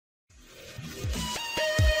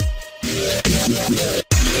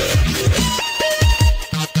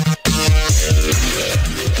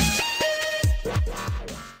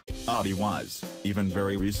Audi was, even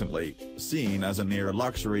very recently, seen as a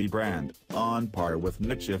near-luxury brand, on par with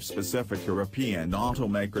niche-specific European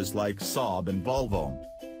automakers like Saab and Volvo.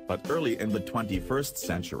 But early in the 21st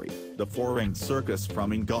century, the four-ring circus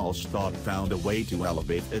from Ingolstadt found a way to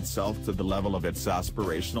elevate itself to the level of its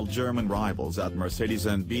aspirational German rivals at Mercedes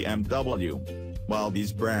and BMW. While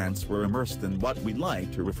these brands were immersed in what we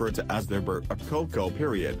like to refer to as their Rococo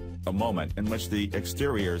period, a moment in which the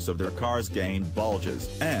exteriors of their cars gained bulges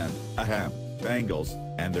and, angles,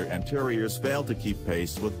 and their interiors failed to keep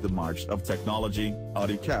pace with the march of technology,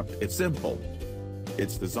 Audi kept it simple.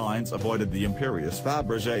 Its designs avoided the imperious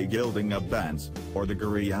Fabergé gilding of Benz, or the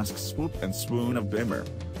Guerriesque swoop and swoon of Bimmer.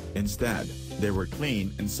 Instead, they were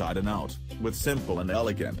clean inside and out, with simple and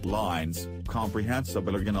elegant lines, comprehensive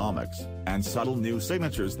ergonomics, and subtle new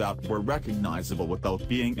signatures that were recognizable without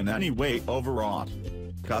being in any way overwrought.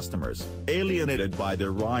 Customers, alienated by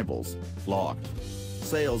their rivals, flocked.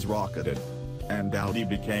 Sales rocketed. And Audi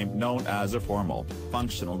became known as a formal,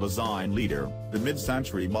 functional design leader, the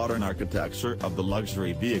mid-century modern architecture of the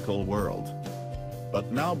luxury vehicle world.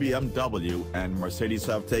 But now BMW and Mercedes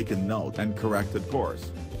have taken note and corrected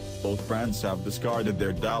course. Both brands have discarded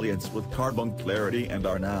their dalliance with carbon clarity and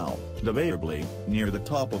are now, debatably, near the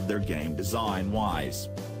top of their game design-wise.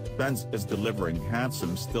 Benz is delivering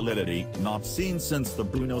handsome stolidity not seen since the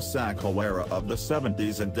Bruno Sacco era of the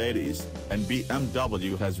 70s and 80s, and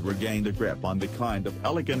BMW has regained a grip on the kind of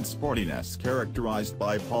elegant sportiness characterized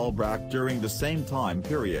by Paul Bracq during the same time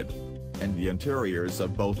period. And the interiors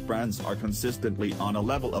of both brands are consistently on a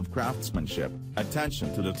level of craftsmanship,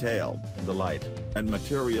 attention to detail, delight, and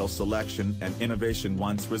material selection and innovation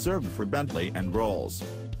once reserved for Bentley and Rolls.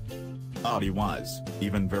 Audi was,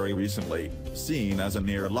 even very recently, seen as a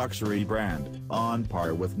near-luxury brand, on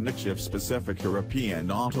par with niche-specific European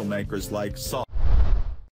automakers like Saab.